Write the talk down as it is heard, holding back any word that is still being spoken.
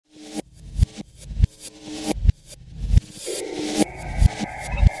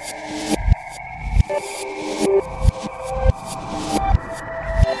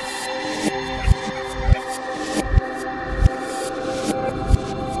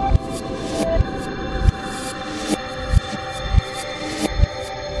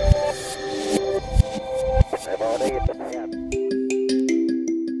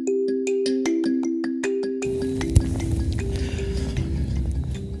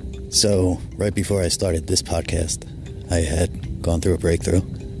So, right before I started this podcast, I had gone through a breakthrough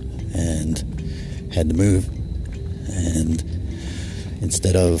and had to move. And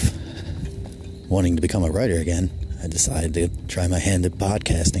instead of wanting to become a writer again, I decided to try my hand at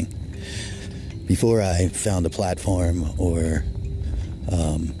podcasting. Before I found a platform or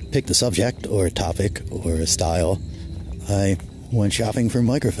picked a subject or a topic or a style, I went shopping for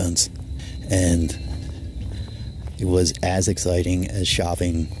microphones. And it was as exciting as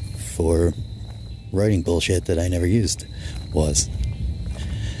shopping for writing bullshit that I never used was.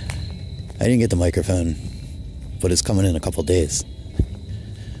 I didn't get the microphone, but it's coming in a couple days.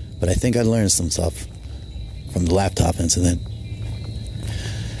 But I think I learned some stuff from the laptop incident.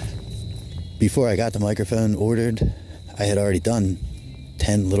 Before I got the microphone ordered, I had already done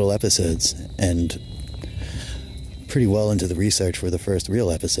 10 little episodes and pretty well into the research for the first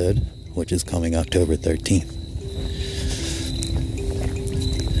real episode, which is coming October 13th.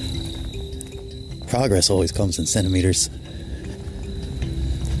 Progress always comes in centimeters.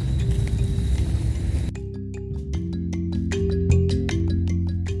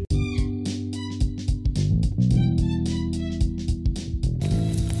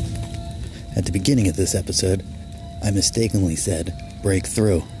 At the beginning of this episode, I mistakenly said break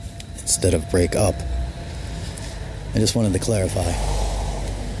through instead of break up. I just wanted to clarify.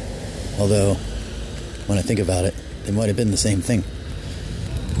 Although, when I think about it, they might have been the same thing.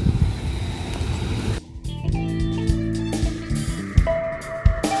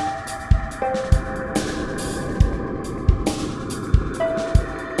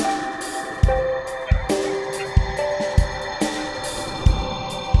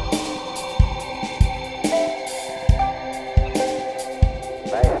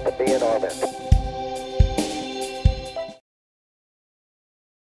 Nice to be in orbit.